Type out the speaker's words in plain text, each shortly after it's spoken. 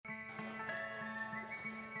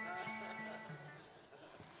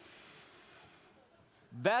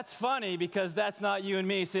That's funny because that's not you and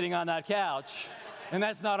me sitting on that couch, and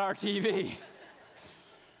that's not our TV.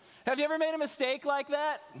 Have you ever made a mistake like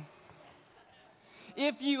that?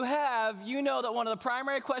 If you have, you know that one of the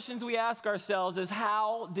primary questions we ask ourselves is,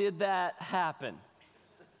 how did that happen?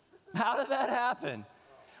 How did that happen?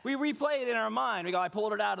 We replay it in our mind. We go, I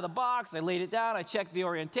pulled it out of the box, I laid it down, I checked the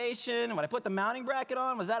orientation. When I put the mounting bracket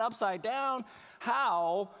on, was that upside down?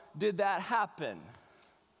 How did that happen?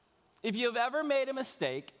 If you've ever made a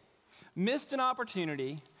mistake, missed an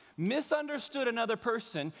opportunity, misunderstood another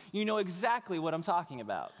person, you know exactly what I'm talking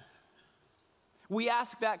about. We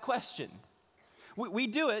ask that question. We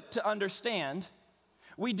do it to understand.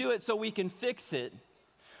 We do it so we can fix it.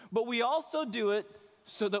 But we also do it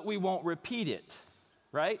so that we won't repeat it,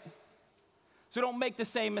 right? So don't make the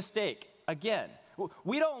same mistake again.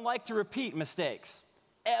 We don't like to repeat mistakes,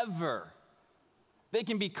 ever. They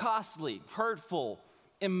can be costly, hurtful,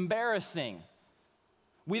 embarrassing.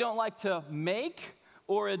 We don't like to make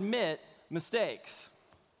or admit mistakes.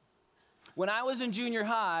 When I was in junior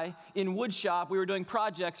high, in wood shop, we were doing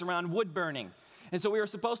projects around wood burning. And so we were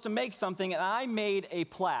supposed to make something, and I made a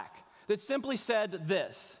plaque that simply said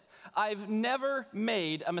this: I've never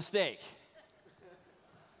made a mistake.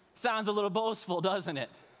 Sounds a little boastful, doesn't it?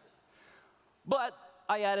 But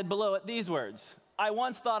I added below it these words: I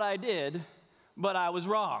once thought I did, but I was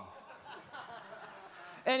wrong.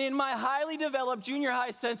 And in my highly developed junior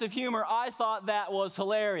high sense of humor, I thought that was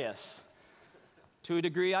hilarious. To a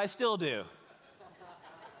degree, I still do.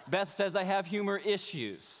 Beth says I have humor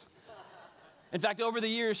issues. In fact, over the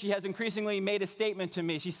years, she has increasingly made a statement to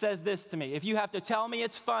me. She says this to me: if you have to tell me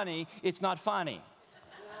it's funny, it's not funny.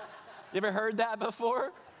 You ever heard that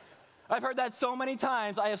before? I've heard that so many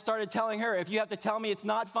times, I have started telling her, if you have to tell me it's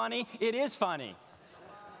not funny, it is funny.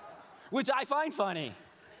 Which I find funny,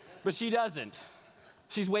 but she doesn't.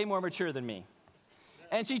 She's way more mature than me.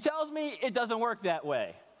 And she tells me it doesn't work that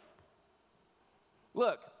way.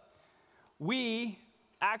 Look, we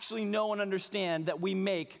actually know and understand that we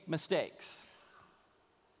make mistakes.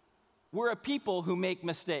 We're a people who make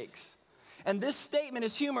mistakes. And this statement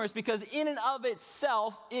is humorous because in and of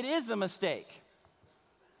itself, it is a mistake.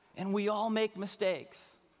 And we all make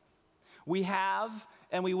mistakes. We have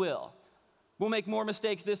and we will. We'll make more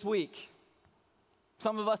mistakes this week.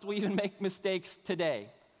 Some of us will even make mistakes today.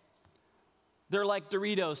 They're like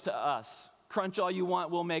Doritos to us. Crunch all you want,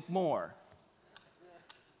 we'll make more.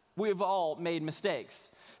 We've all made mistakes.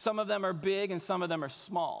 Some of them are big and some of them are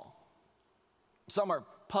small. Some are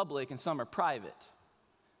public and some are private.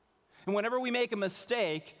 And whenever we make a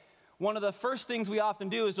mistake, one of the first things we often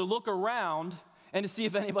do is to look around and to see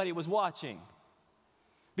if anybody was watching.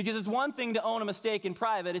 Because it's one thing to own a mistake in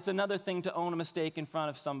private, it's another thing to own a mistake in front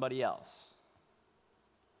of somebody else.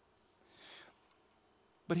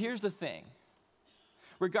 But here's the thing.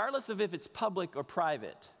 Regardless of if it's public or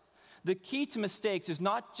private, the key to mistakes is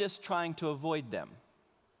not just trying to avoid them,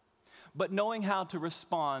 but knowing how to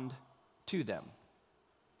respond to them.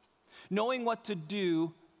 Knowing what to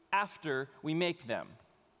do after we make them.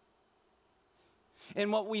 And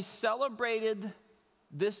what we celebrated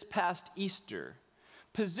this past Easter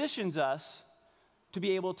positions us to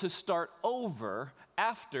be able to start over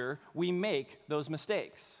after we make those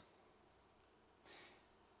mistakes.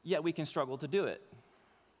 Yet we can struggle to do it.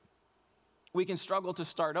 We can struggle to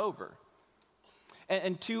start over.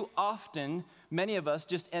 And too often, many of us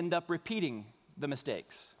just end up repeating the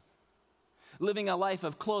mistakes. Living a life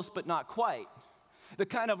of close but not quite. The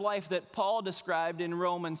kind of life that Paul described in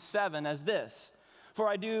Romans 7 as this: For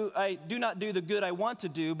I do not do the good I want to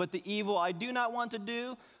do, but the evil I do not want to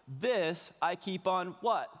do, this I keep on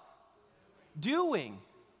what? Doing.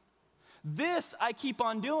 This I keep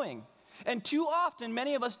on doing. And too often,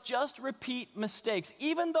 many of us just repeat mistakes,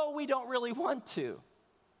 even though we don't really want to.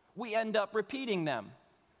 We end up repeating them.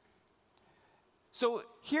 So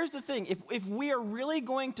here's the thing. If we are really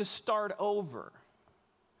going to start over,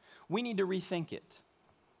 we need to rethink it.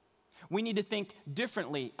 We need to think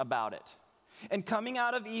differently about it. And coming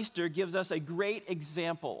out of Easter gives us a great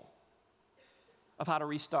example of how to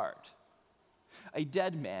restart. A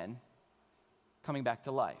dead man coming back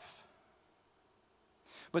to life.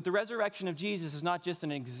 But the resurrection of Jesus is not just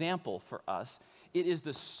an example for us. It is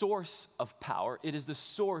the source of power. It is the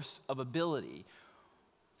source of ability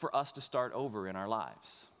for us to start over in our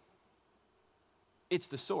lives. It's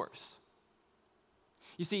the source.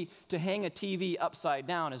 You see, to hang a TV upside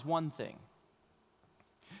down is one thing.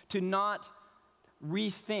 To not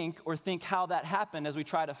rethink or think how that happened as we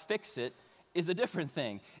try to fix it is a different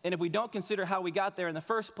thing. And if we don't consider how we got there in the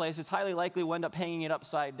first place, it's highly likely we'll end up hanging it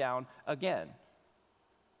upside down again.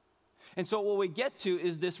 And so what we get to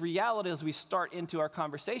is this reality as we start into our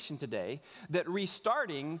conversation today, that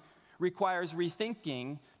restarting requires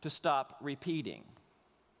rethinking to stop repeating.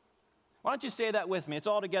 Why don't you say that with me? It's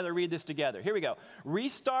all together. Read this together. Here we go.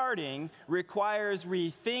 Restarting requires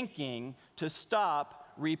rethinking to stop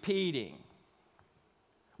repeating.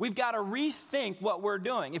 We've got to rethink what we're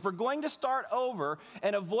doing. If we're going to start over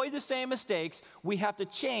and avoid the same mistakes, we have to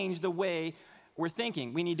change the way we're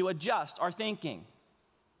thinking. We need to adjust our thinking.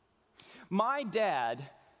 My dad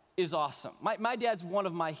is awesome. My dad's one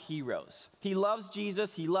of my heroes. He loves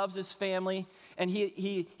Jesus, he loves his family, and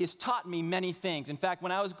he has taught me many things. In fact,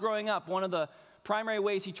 when I was growing up, one of the primary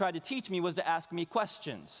ways he tried to teach me was to ask me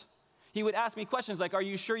questions. He would ask me questions like, "Are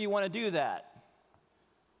you sure you want to do that?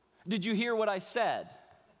 Did you hear what I said?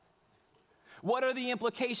 What are the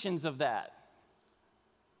implications of that?"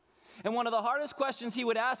 And one of the hardest questions he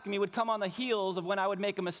would ask me would come on the heels of when I would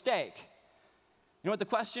make a mistake. You know what the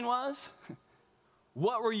question was?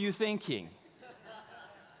 What were you thinking?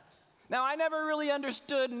 Now, I never really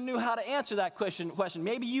understood and knew how to answer that question.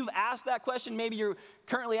 Maybe you've asked that question. Maybe you're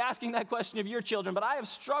currently asking that question of your children, but I have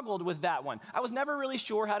struggled with that one. I was never really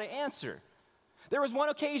sure how to answer. There was one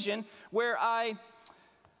occasion where I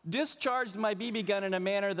discharged my BB gun in a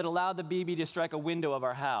manner that allowed the BB to strike a window of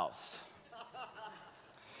our house.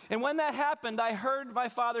 And when that happened, I heard my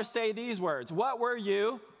father say these words, "What were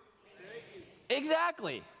you?"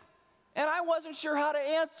 Exactly. And I wasn't sure how to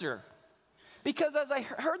answer. Because as I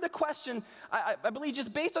heard the question, I believe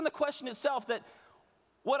just based on the question itself, that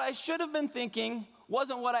what I should have been thinking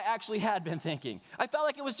wasn't what I actually had been thinking. I felt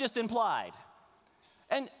like it was just implied.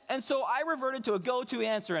 And so I reverted to a go-to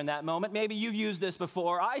answer in that moment. Maybe you've used this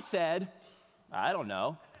before. I said, "I don't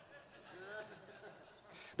know."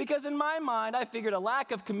 Because in my mind, I figured a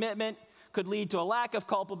lack of commitment could lead to a lack of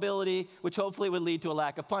culpability, which hopefully would lead to a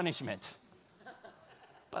lack of punishment.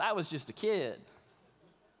 But I was just a kid.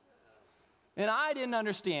 And I didn't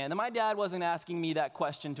understand that my dad wasn't asking me that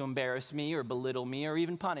question to embarrass me or belittle me or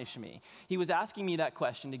even punish me. He was asking me that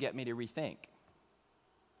question to get me to rethink,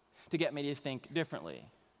 to get me to think differently.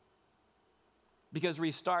 Because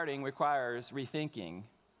restarting requires rethinking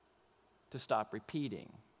to stop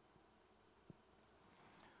repeating.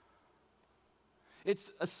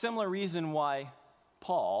 It's a similar reason why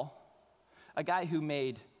Paul, a guy who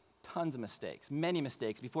made tons of mistakes, many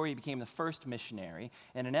mistakes, before he became the first missionary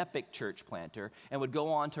and an epic church planter and would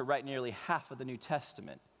go on to write nearly half of the New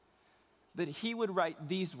Testament, that he would write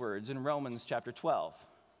these words in Romans chapter 12.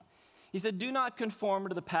 He said, "Do not conform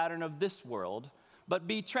to the pattern of this world, but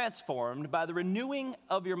be transformed by the renewing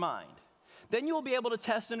of your mind. Then you will be able to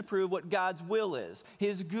test and approve what God's will is,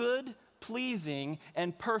 his good, pleasing,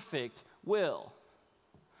 and perfect will."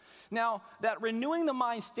 Now, that renewing the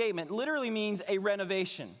mind statement literally means a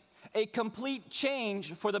renovation, a complete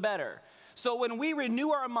change for the better. So when we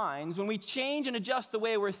renew our minds, when we change and adjust the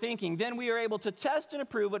way we're thinking, then we are able to test and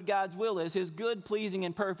approve what God's will is, his good, pleasing,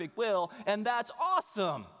 and perfect will, and that's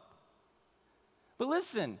awesome. But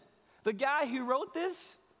listen, the guy who wrote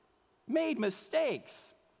this made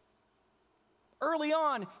mistakes. Early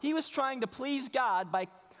on, he was trying to please God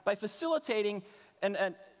by facilitating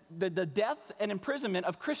the death and imprisonment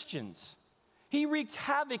of Christians. He wreaked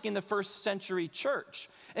havoc in the first century church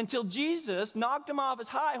until Jesus knocked him off his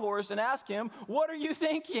high horse and asked him, "What are you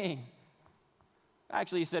thinking?"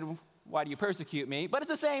 Actually, he said, "Why do you persecute me?" But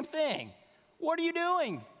it's the same thing. What are you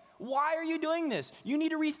doing? Why are you doing this? You need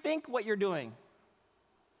to rethink what you're doing.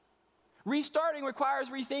 Restarting requires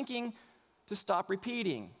rethinking to stop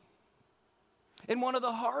repeating. And one of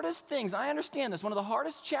the hardest things, I understand this, one of the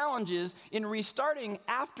hardest challenges in restarting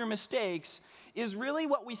after mistakes is really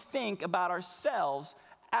what we think about ourselves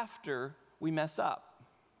after we mess up.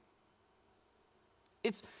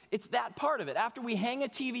 It's that part of it. After we hang a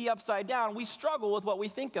TV upside down, we struggle with what we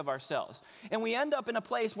think of ourselves. And we end up in a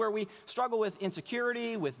place where we struggle with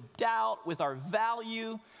insecurity, with doubt, with our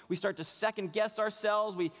value. We start to second guess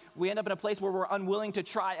ourselves. We end up in a place where we're unwilling to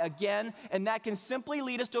try again. And that can simply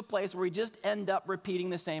lead us to a place where we just end up repeating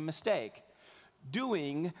the same mistake,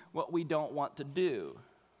 doing what we don't want to do.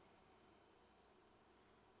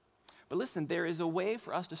 But listen, there is a way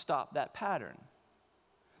for us to stop that pattern.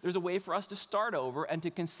 There's a way for us to start over and to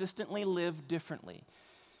consistently live differently.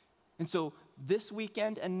 And so this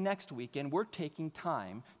weekend and next weekend, we're taking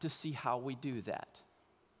time to see how we do that.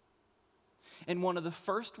 And one of the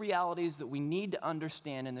first realities that we need to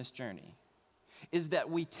understand in this journey is that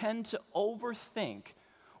we tend to overthink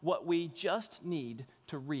what we just need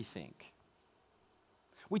to rethink.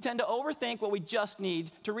 We tend to overthink what we just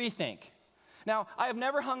need to rethink. Now, I have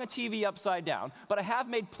never hung a TV upside down, but I have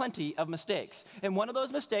made plenty of mistakes. And one of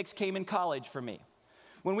those mistakes came in college for me.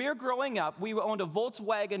 When we were growing up, we owned a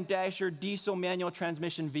Volkswagen Dasher diesel manual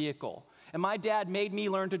transmission vehicle. And my dad made me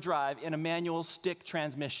learn to drive in a manual stick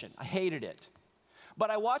transmission. I hated it. But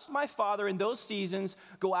I watched my father in those seasons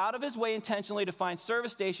go out of his way intentionally to find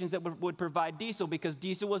service stations that would provide diesel, because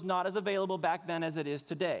diesel was not as available back then as it is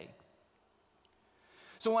today.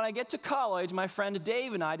 So when I get to college, my friend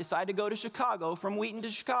Dave and I decide to go to Chicago, from Wheaton to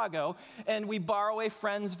Chicago, and we borrow a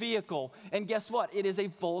friend's vehicle. And guess what? It is a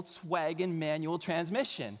Volkswagen manual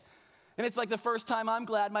transmission. And it's like the first time I'm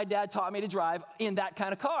glad my dad taught me to drive in that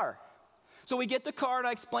kind of car. So we get the car, and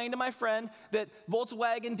I explain to my friend that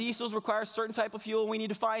Volkswagen diesels require a certain type of fuel, and we need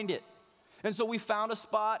to find it. And so we found a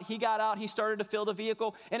spot. He got out. He started to fill the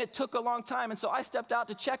vehicle, and it took a long time. And so I stepped out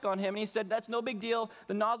to check on him, and he said, "That's no big deal.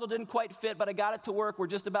 The nozzle didn't quite fit, but I got it to work. We're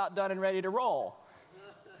just about done and ready to roll."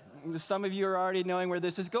 Some of you are already knowing where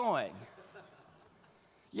this is going.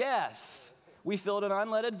 Yes, we filled an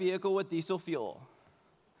unleaded vehicle with diesel fuel.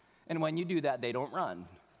 And when you do that, they don't run.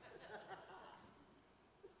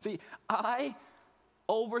 See, I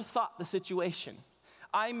overthought the situation.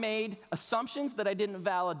 I made assumptions that I didn't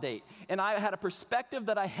validate, and I had a perspective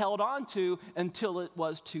that I held on to until it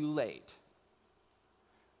was too late.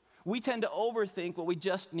 We tend to overthink what we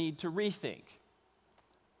just need to rethink.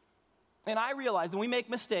 And I realize when we make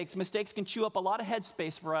mistakes, mistakes can chew up a lot of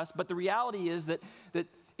headspace for us, but the reality is that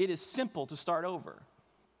it is simple to start over.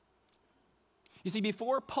 You see,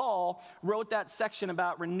 before Paul wrote that section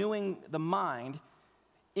about renewing the mind,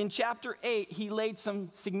 in chapter 8, he laid some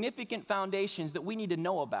significant foundations that we need to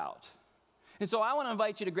know about. And so I want to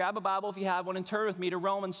invite you to grab a Bible if you have one and turn with me to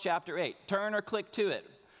Romans chapter 8. Turn or click to it.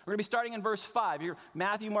 We're going to be starting in verse 5. You're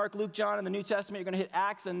Matthew, Mark, Luke, John in the New Testament. You're going to hit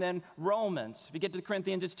Acts and then Romans. If you get to the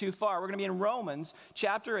Corinthians, it's too far. We're going to be in Romans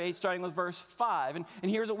chapter 8, starting with verse 5. And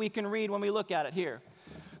here's what we can read when we look at it here.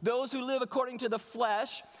 Those who live according to the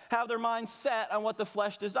flesh have their mind set on what the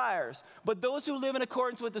flesh desires. But those who live in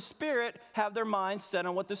accordance with the Spirit have their mind set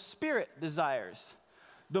on what the Spirit desires.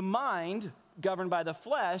 The mind governed by the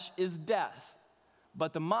flesh is death,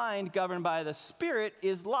 but the mind governed by the Spirit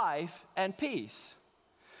is life and peace.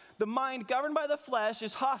 The mind governed by the flesh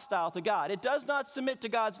is hostile to God. It does not submit to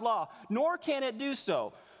God's law, nor can it do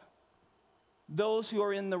so. Those who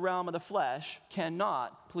are in the realm of the flesh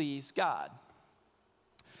cannot please God.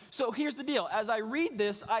 So here's the deal. As I read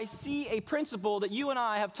this, I see a principle that you and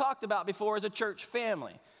I have talked about before as a church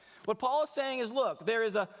family. What Paul is saying is, look, there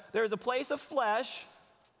is a place of flesh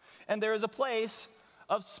and there is a place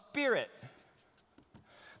of spirit.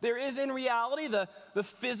 There is in reality the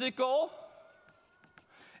physical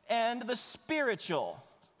and the spiritual.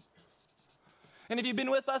 And if you've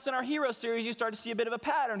been with us in our Hero series, you start to see a bit of a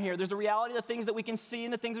pattern here. There's a reality of the things that we can see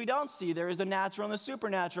and the things we don't see. There is the natural and the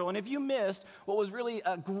supernatural. And if you missed what was really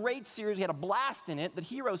a great series, we had a blast in it, the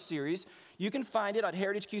Hero series, you can find it at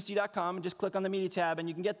heritageqc.com and just click on the media tab and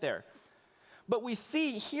you can get there. But we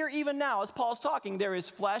see here even now, as Paul's talking, there is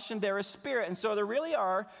flesh and there is spirit. And so there really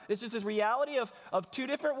are, it's just this reality of two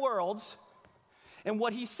different worlds. And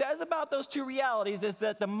what he says about those two realities is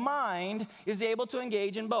that the mind is able to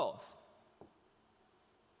engage in both.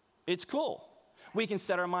 It's cool. We can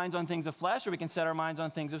set our minds on things of flesh, or we can set our minds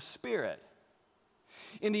on things of spirit.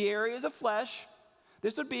 In the areas of flesh,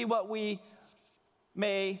 this would be what we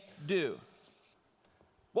may do.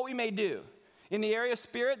 What we may do. In the area of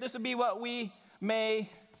spirit, this would be what we may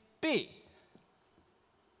be.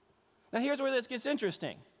 Now here's where this gets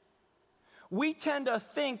interesting. We tend to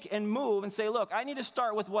think and move and say, look, I need to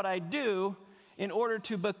start with what I do in order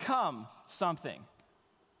to become something.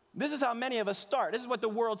 This is how many of us start. This is what the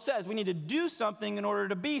world says. We need to do something in order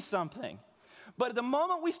to be something. But at the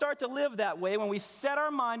moment we start to live that way, when we set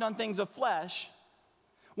our mind on things of flesh,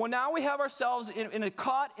 well, now we have ourselves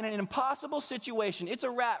caught in an impossible situation. It's a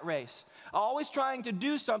rat race, always trying to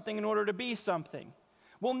do something in order to be something.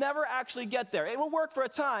 We'll never actually get there. It will work for a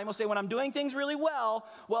time. We'll say, when I'm doing things really well,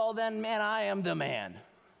 then, man, I am the man.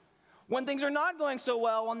 When things are not going so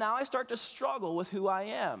well, now I start to struggle with who I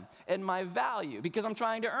am and my value, because I'm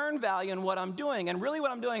trying to earn value in what I'm doing. And really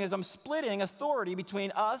what I'm doing is I'm splitting authority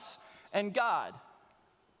between us and God.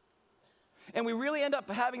 And we really end up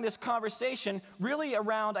having this conversation really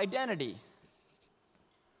around identity.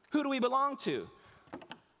 Who do we belong to?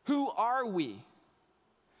 Who are we?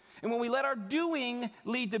 And when we let our doing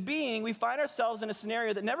lead to being, we find ourselves in a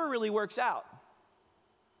scenario that never really works out.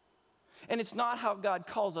 And it's not how God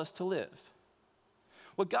calls us to live.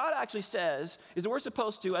 What God actually says is that we're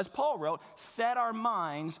supposed to, as Paul wrote, set our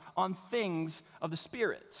minds on things of the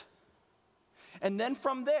Spirit. And then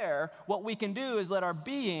from there, what we can do is let our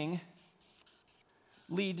being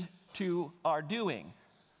lead to our doing.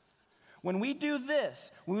 When we do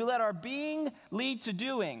this, when we let our being lead to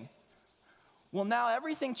doing, well, now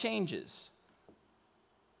everything changes.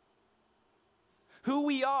 Who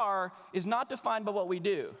we are is not defined by what we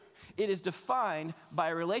do. It is defined by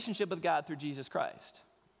a relationship with God through Jesus Christ.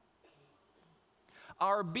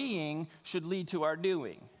 Our being should lead to our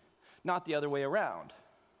doing, not the other way around.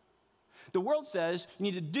 The world says you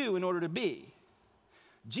need to do in order to be.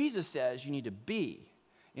 Jesus says you need to be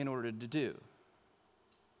in order to do.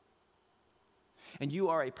 And you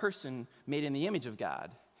are a person made in the image of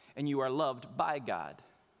God, and you are loved by God.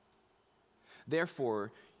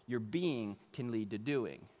 Therefore, your being can lead to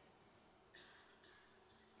doing.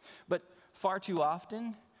 But far too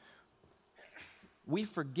often, we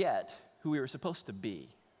forget who we were supposed to be.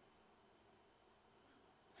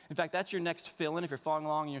 In fact, that's your next fill-in if you're following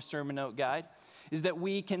along in your sermon note guide, is that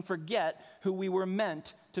we can forget who we were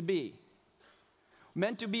meant to be.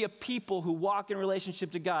 Meant to be a people who walk in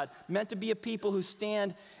relationship to God. Meant to be a people who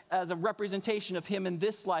stand as a representation of Him in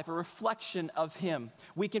this life, a reflection of Him.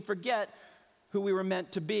 We can forget who we were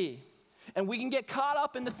meant to be. And we can get caught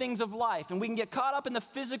up in the things of life, and we can get caught up in the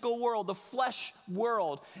physical world, the flesh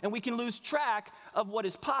world, and we can lose track of what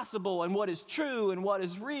is possible and what is true and what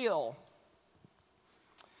is real.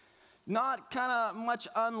 Not kind of much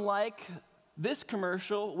unlike this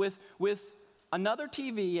commercial with another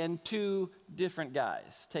TV and two different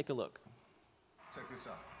guys. Take a look. Check this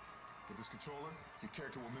out. With this controller, your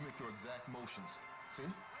character will mimic your exact motions. See?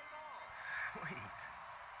 Sweet.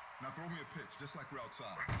 Now throw me a pitch, just like we're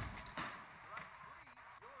outside.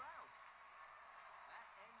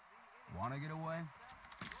 Want to get away?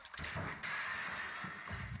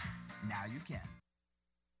 Now you can.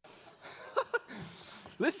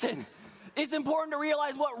 Listen, it's important to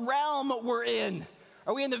realize what realm we're in.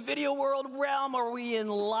 Are we in the video world realm or are we in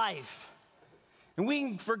life? And we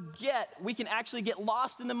can forget, we can actually get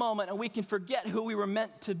lost in the moment and we can forget who we were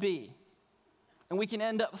meant to be. And we can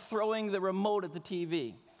end up throwing the remote at the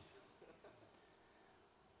TV.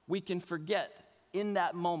 We can forget in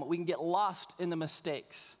that moment. We can get lost in the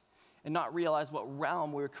mistakes and not realize what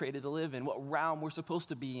realm we were created to live in, what realm we're supposed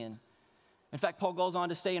to be in. In fact, Paul goes on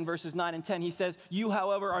to say in verses 9 and 10, he says, "You,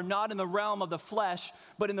 however, are not in the realm of the flesh,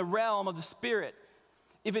 but in the realm of the Spirit.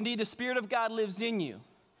 If indeed the Spirit of God lives in you.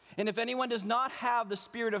 And if anyone does not have the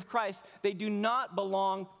Spirit of Christ, they do not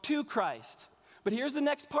belong to Christ." But here's the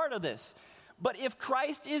next part of this. But if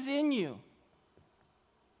Christ is in you,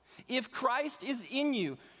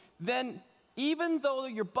 then even though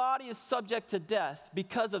your body is subject to death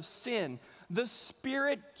because of sin, the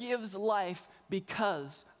Spirit gives life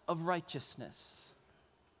because of righteousness.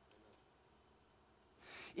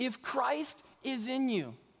 If Christ is in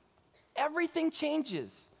you, everything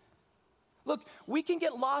changes. Look, we can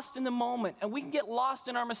get lost in the moment and we can get lost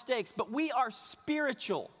in our mistakes, but we are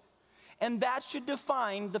spiritual, and that should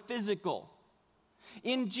define the physical.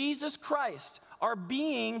 In Jesus Christ, our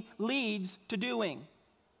being leads to doing.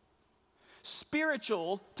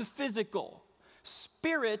 Spiritual to physical,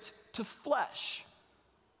 spirit to flesh.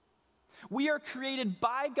 We are created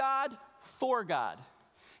by God for God.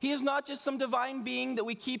 He is not just some divine being that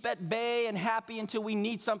we keep at bay and happy until we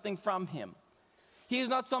need something from Him. He is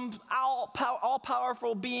not some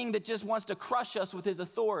all-powerful being that just wants to crush us with His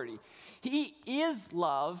authority. He is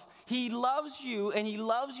love. He loves you, and He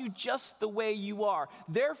loves you just the way you are.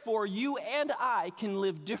 Therefore, you and I can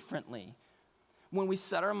live differently when we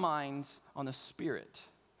set our minds on the Spirit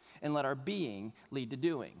and let our being lead to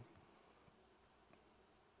doing.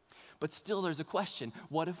 But still there's a question.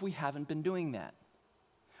 What if we haven't been doing that?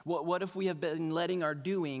 What if we have been letting our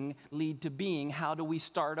doing lead to being? How do we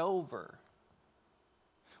start over?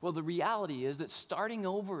 Well, the reality is that starting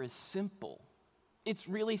over is simple. It's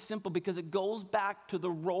really simple because it goes back to the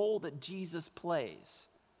role that Jesus plays.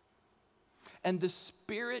 And the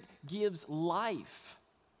Spirit gives life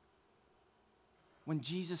when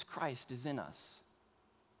Jesus Christ is in us.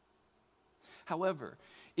 However,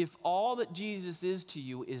 if all that Jesus is to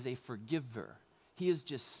you is a forgiver, He is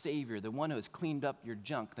just Savior, the one who has cleaned up your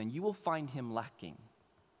junk, then you will find Him lacking.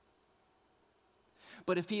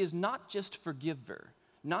 But if He is not just forgiver,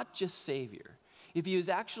 not just Savior, if He is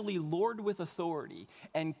actually Lord with authority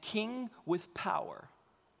and King with power,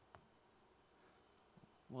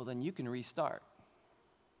 well, then you can restart.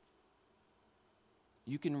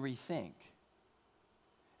 You can rethink.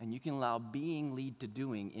 And you can allow being lead to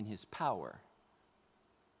doing in His power.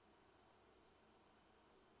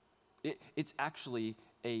 It's actually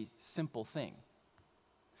a simple thing.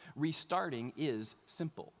 Restarting is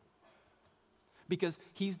simple. Because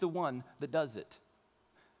He's the one that does it.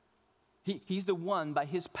 He's the one by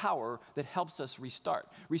His power that helps us restart.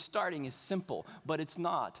 Restarting is simple, but it's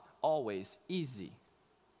not always easy.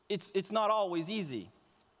 It's not always easy.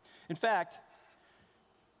 In fact,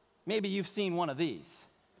 maybe you've seen one of these.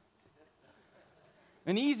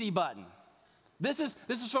 An easy button. This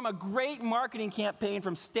is from a great marketing campaign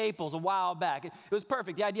from Staples a while back. It was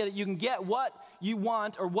perfect. The idea that you can get what you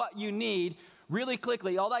want or what you need really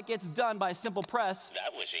quickly. All that gets done by a simple press.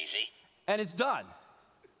 That was easy. And it's done.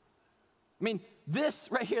 I mean, this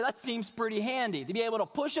right here, that seems pretty handy. To be able to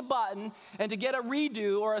push a button and to get a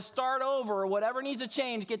redo or a start over or whatever needs to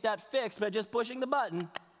change, get that fixed by just pushing the button.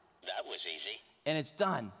 That was easy. And it's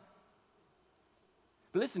done.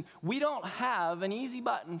 But listen, we don't have an easy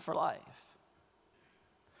button for life.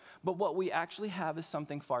 But what we actually have is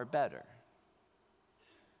something far better.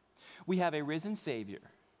 We have a risen Savior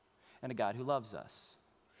and a God who loves us,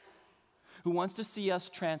 who wants to see us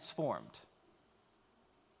transformed.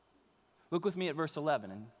 Look with me at verse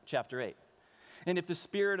 11 in chapter 8. And if the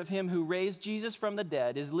Spirit of him who raised Jesus from the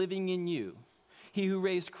dead is living in you, he who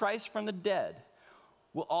raised Christ from the dead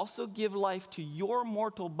will also give life to your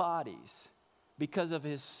mortal bodies because of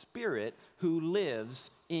his Spirit who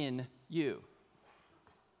lives in you.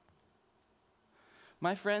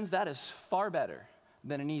 My friends, that is far better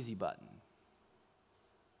than an easy button.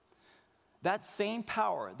 That same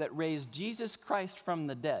power that raised Jesus Christ from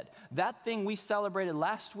the dead, that thing we celebrated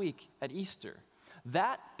last week at Easter,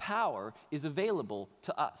 that power is available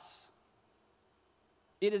to us.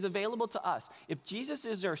 It is available to us. If Jesus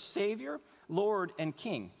is our Savior, Lord, and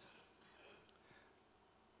King,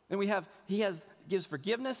 then He gives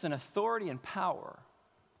forgiveness and authority and power,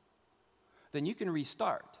 then you can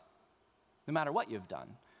restart, no matter what you've done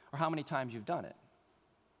or how many times you've done it.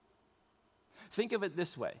 Think of it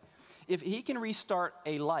this way. If he can restart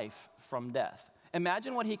a life from death,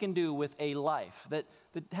 imagine what he can do with a life that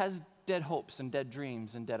has dead hopes and dead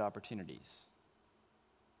dreams and dead opportunities.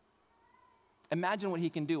 Imagine what he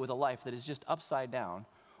can do with a life that is just upside down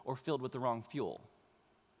or filled with the wrong fuel.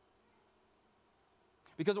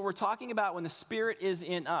 Because what we're talking about when the Spirit is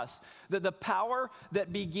in us, the power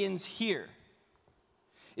that begins here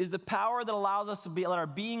is the power that allows us to let our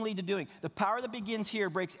being lead to doing. The power that begins here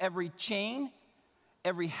breaks every chain,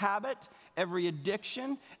 every habit, every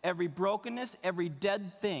addiction, every brokenness, every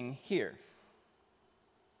dead thing here.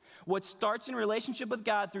 What starts in relationship with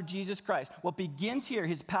God through Jesus Christ, what begins here,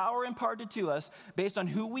 his power imparted to us based on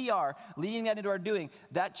who we are, leading that into our doing,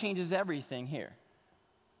 that changes everything here.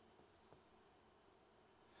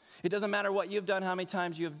 It doesn't matter what you've done, how many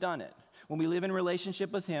times you have done it. When we live in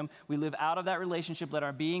relationship with him, we live out of that relationship, let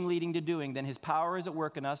our being leading to doing, then his power is at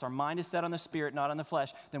work in us, our mind is set on the Spirit, not on the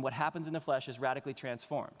flesh, then what happens in the flesh is radically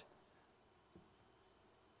transformed.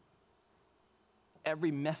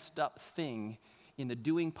 Every messed up thing in the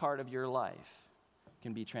doing part of your life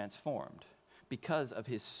can be transformed because of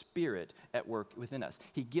his Spirit at work within us.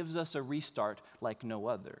 He gives us a restart like no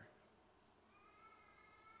other.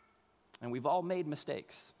 And we've all made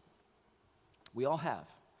mistakes. We all have.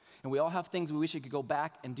 And we all have things we wish we could go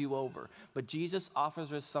back and do over. But Jesus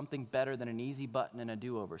offers us something better than an easy button and a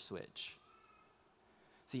do-over switch.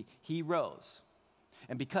 See, he rose.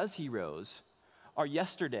 And because he rose, our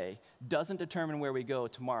yesterday doesn't determine where we go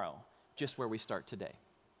tomorrow, just where we start today.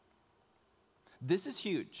 This is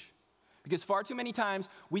huge. Because far too many times,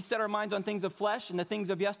 we set our minds on things of flesh and the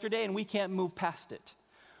things of yesterday, and we can't move past it.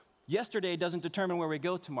 Yesterday doesn't determine where we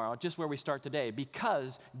go tomorrow, just where we start today,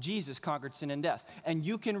 because Jesus conquered sin and death. And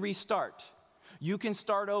you can restart. You can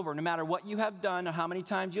start over. No matter what you have done or how many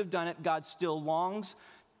times you have done it, God still longs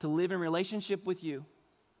to live in relationship with you.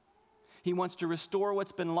 He wants to restore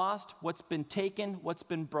what's been lost, what's been taken, what's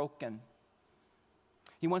been broken.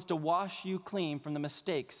 He wants to wash you clean from the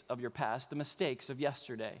mistakes of your past, the mistakes of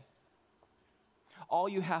yesterday. All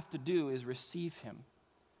you have to do is receive him.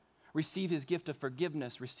 Receive his gift of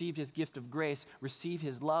forgiveness, receive his gift of grace, receive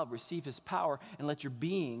his love, receive his power, and let your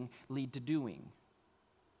being lead to doing.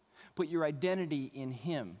 Put your identity in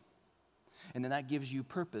him, and then that gives you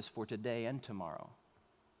purpose for today and tomorrow.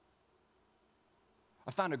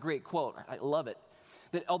 I found a great quote, I love it,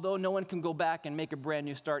 that although no one can go back and make a brand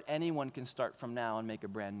new start, anyone can start from now and make a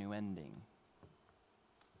brand new ending.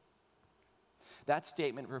 That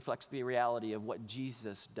statement reflects the reality of what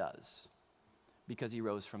Jesus does, because he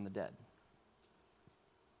rose from the dead.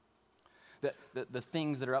 The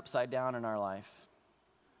things that are upside down in our life,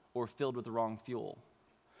 or filled with the wrong fuel,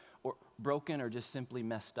 or broken or just simply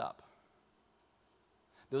messed up,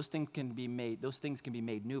 those things can be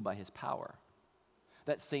made new by his power.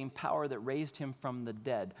 That same power that raised him from the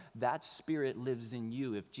dead, that Spirit lives in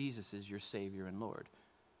you if Jesus is your Savior and Lord.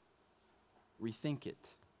 Rethink it.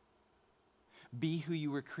 Be who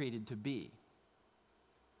you were created to be.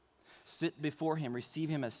 sit before him, receive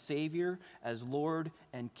him as Savior, as Lord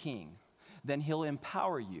and King, then he'll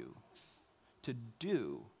empower you to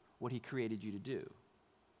do what he created you to do.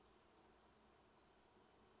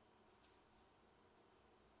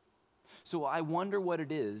 So I wonder what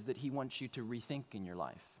it is that he wants you to rethink in your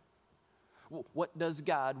life. What does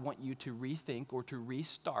God want you to rethink or to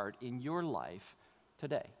restart in your life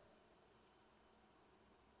today?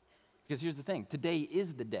 Because here's the thing, today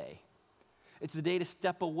is the day. It's the day to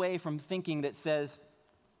step away from thinking that says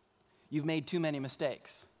you've made too many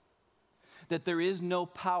mistakes, that there is no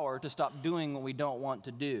power to stop doing what we don't want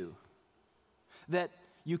to do, that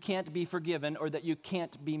you can't be forgiven or that you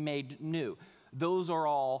can't be made new. Those are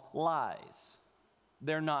all lies.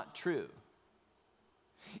 They're not true.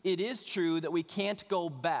 It is true that we can't go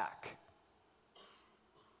back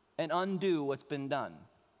and undo what's been done,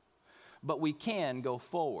 but we can go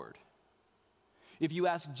forward. If you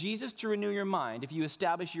ask Jesus to renew your mind, if you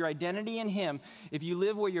establish your identity in him, if you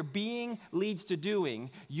live where your being leads to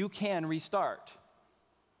doing, you can restart.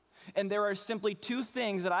 And there are simply two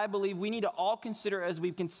things that I believe we need to all consider as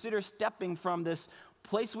we consider stepping from this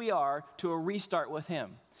place we are to a restart with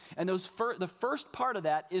him. And the first part of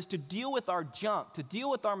that is to deal with our junk, to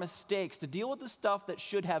deal with our mistakes, to deal with the stuff that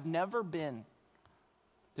should have never been,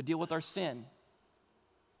 to deal with our sin.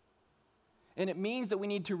 And it means that we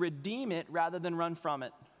need to redeem it rather than run from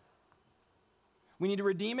it. We need to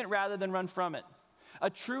redeem it rather than run from it. A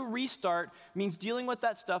true restart means dealing with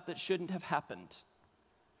that stuff that shouldn't have happened.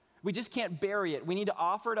 We just can't bury it. We need to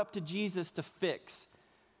offer it up to Jesus to fix.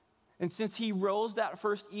 And since he rose that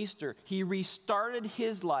first Easter, he restarted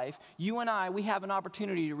his life. You and I, we have an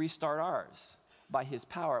opportunity to restart ours by his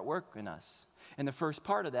power at work in us. And the first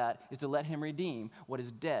part of that is to let him redeem what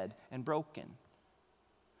is dead and broken.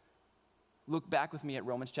 Look back with me at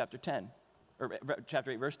Romans chapter 10, or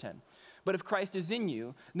chapter 8, verse 10. But if Christ is in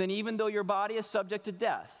you, then even though your body is subject to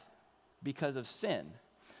death because of sin,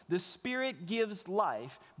 the Spirit gives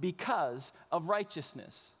life because of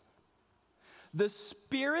righteousness. The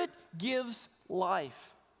Spirit gives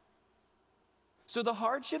life. So the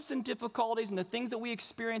hardships and difficulties and the things that we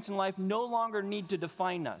experience in life no longer need to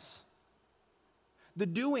define us. The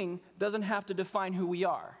doing doesn't have to define who we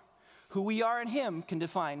are. Who we are in him can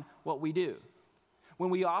define what we do. When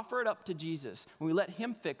we offer it up to Jesus, when we let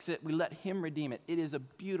him fix it, we let him redeem it. It is a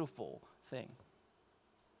beautiful thing.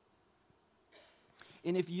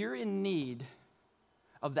 And if you're in need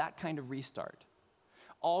of that kind of restart,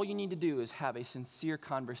 all you need to do is have a sincere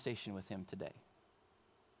conversation with him today.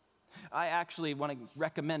 I actually want to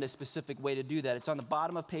recommend a specific way to do that. It's on the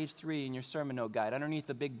bottom of page 3 in your sermon note guide, underneath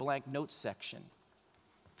the big blank notes section.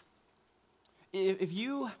 If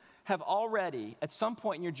you have already, at some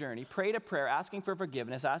point in your journey, prayed a prayer asking for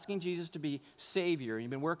forgiveness, asking Jesus to be Savior, and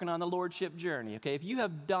you've been working on the Lordship journey, okay, if you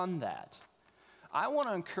have done that, I want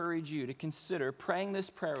to encourage you to consider praying this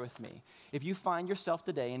prayer with me if you find yourself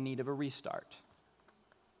today in need of a restart.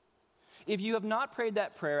 If you have not prayed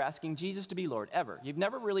that prayer asking Jesus to be Lord, ever, you've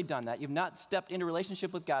never really done that, you've not stepped into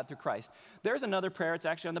relationship with God through Christ, there's another prayer, it's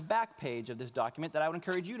actually on the back page of this document that I would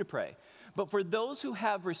encourage you to pray. But for those who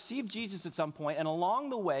have received Jesus at some point, and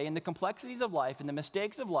along the way, in the complexities of life, in the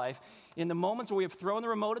mistakes of life, in the moments where we have thrown the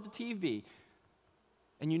remote at the TV,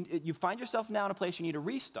 and you find yourself now in a place you need a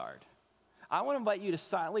restart, I want to invite you to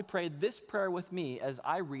silently pray this prayer with me as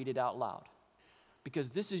I read it out loud.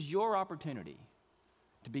 Because this is your opportunity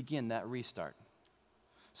to begin that restart.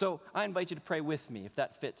 So I invite you to pray with me if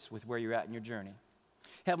that fits with where you're at in your journey.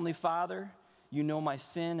 Heavenly Father, you know my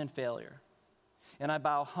sin and failure, and I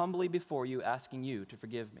bow humbly before you, asking you to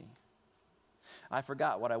forgive me. I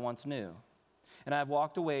forgot what I once knew, and I have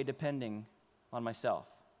walked away depending on myself.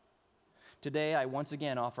 Today I once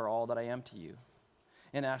again offer all that I am to you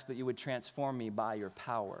and ask that you would transform me by your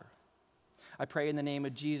power. I pray in the name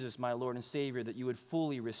of Jesus, my Lord and Savior, that you would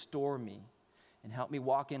fully restore me and help me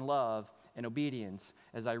walk in love and obedience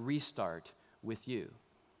as I restart with you.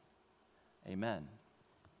 Amen.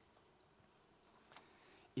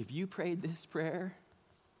 If you prayed this prayer,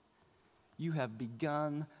 you have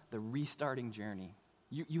begun the restarting journey.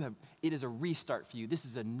 It is a restart for you. This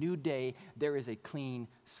is a new day. There is a clean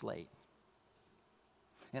slate.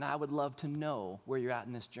 And I would love to know where you're at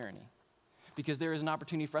in this journey, because there is an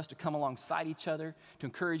opportunity for us to come alongside each other, to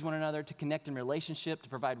encourage one another, to connect in relationship, to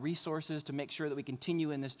provide resources, to make sure that we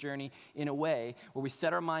continue in this journey in a way where we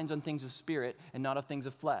set our minds on things of spirit and not of things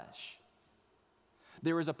of flesh.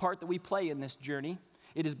 There is a part that we play in this journey,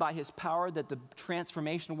 It is by his power that the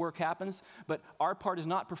transformation work happens, but our part is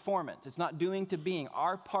not performance. It's not doing to being.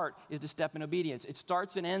 Our part is to step in obedience. It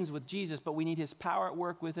starts and ends with Jesus, but we need his power at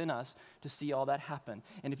work within us to see all that happen.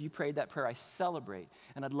 And if you prayed that prayer, I celebrate,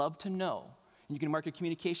 and I'd love to know. And you can mark your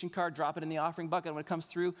communication card, drop it in the offering bucket when it comes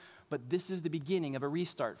through, but this is the beginning of a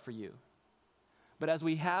restart for you. But as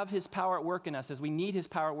we have his power at work in us, as we need his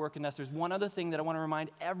power at work in us, there's one other thing that I want to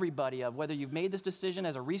remind everybody of, whether you've made this decision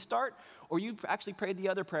as a restart or you actually prayed the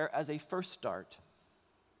other prayer as a first start.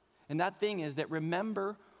 And that thing is that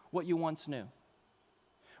remember what you once knew.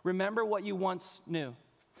 Remember what you once knew.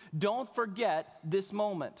 Don't forget this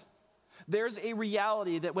moment. There's a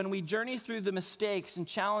reality that when we journey through the mistakes and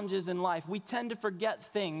challenges in life, we tend to forget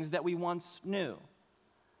things that we once knew,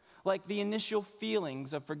 like the initial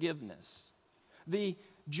feelings of forgiveness, the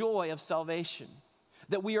joy of salvation,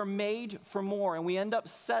 that we are made for more and we end up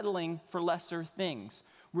settling for lesser things.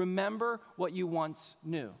 Remember what you once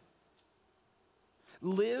knew.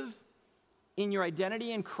 Live in your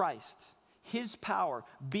identity in Christ, his power,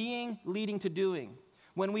 being, leading to doing.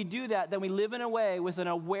 When we do that, then we live in a way with an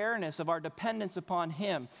awareness of our dependence upon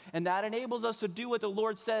him, and that enables us to do what the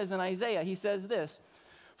Lord says in Isaiah. He says this,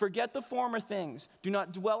 "Forget the former things, do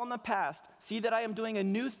not dwell on the past. See that I am doing a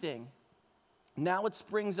new thing. Now it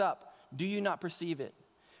springs up. Do you not perceive it?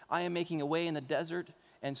 I am making a way in the desert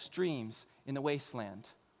and streams in the wasteland."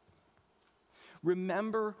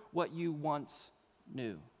 Remember what you once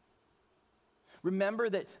knew. Remember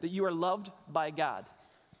that you are loved by God.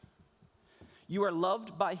 You are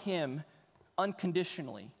loved by him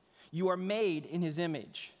unconditionally. You are made in his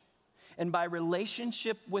image. And by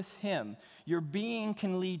relationship with him, your being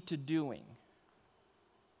can lead to doing.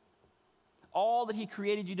 All that he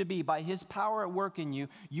created you to be, by his power at work in you,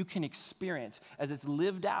 you can experience as it's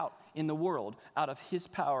lived out in the world out of his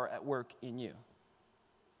power at work in you.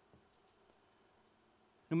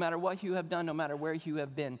 No matter what you have done, no matter where you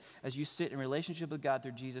have been, as you sit in relationship with God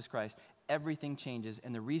through Jesus Christ, everything changes,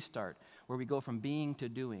 and the restart, where we go from being to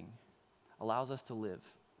doing, allows us to live.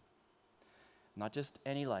 Not just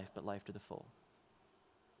any life, but life to the full.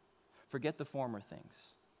 Forget the former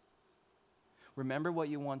things. Remember what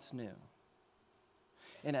you once knew.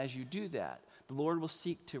 And as you do that, the Lord will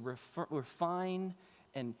seek to refine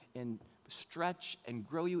and stretch and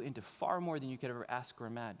grow you into far more than you could ever ask or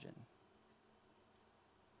imagine.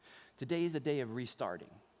 Today is a day of restarting.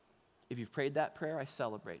 If you've prayed that prayer, I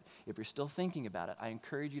celebrate. If you're still thinking about it, I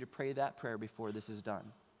encourage you to pray that prayer before this is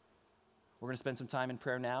done. We're going to spend some time in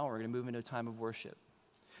prayer now. We're going to move into a time of worship.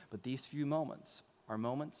 But these few moments are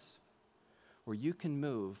moments where you can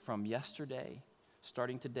move from yesterday,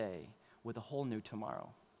 starting today, with a whole new tomorrow.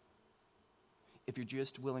 If you're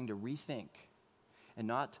just willing to rethink and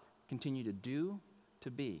not continue to do to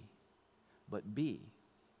be, but be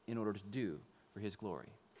in order to do for his glory.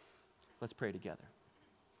 Let's pray together.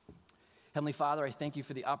 Heavenly Father, I thank you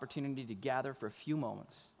for the opportunity to gather for a few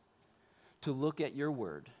moments, to look at your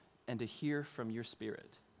word and to hear from your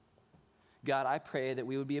Spirit. God, I pray that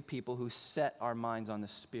we would be a people who set our minds on the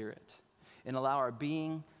Spirit and allow our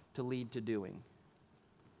being to lead to doing.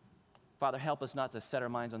 Father, help us not to set our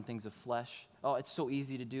minds on things of flesh. Oh, it's so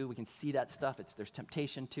easy to do. We can see that stuff. There's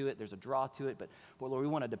temptation to it. There's a draw to it. But Lord, we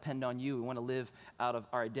want to depend on you. We want to live out of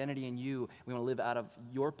our identity in you. We want to live out of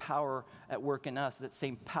your power at work in us. That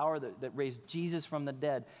same power that raised Jesus from the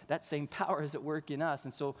dead, that same power is at work in us.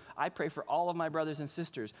 And so I pray for all of my brothers and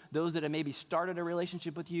sisters, those that have maybe started a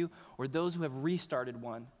relationship with you or those who have restarted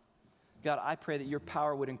one. God, I pray that your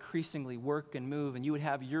power would increasingly work and move and you would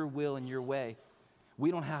have your will and your way. We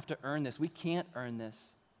don't have to earn this. We can't earn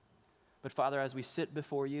this. But Father, as we sit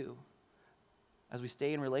before you, as we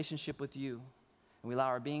stay in relationship with you, and we allow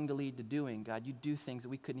our being to lead to doing, God, you do things that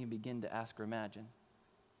we couldn't even begin to ask or imagine.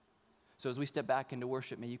 So as we step back into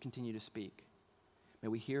worship, may you continue to speak. May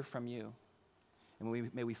we hear from you.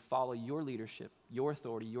 And may we follow your leadership, your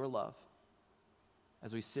authority, your love,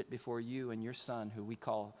 as we sit before you and your Son, who we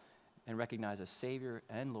call and recognize as Savior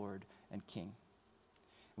and Lord and King.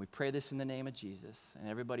 We pray this in the name of Jesus. And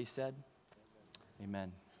everybody said,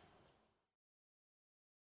 Amen.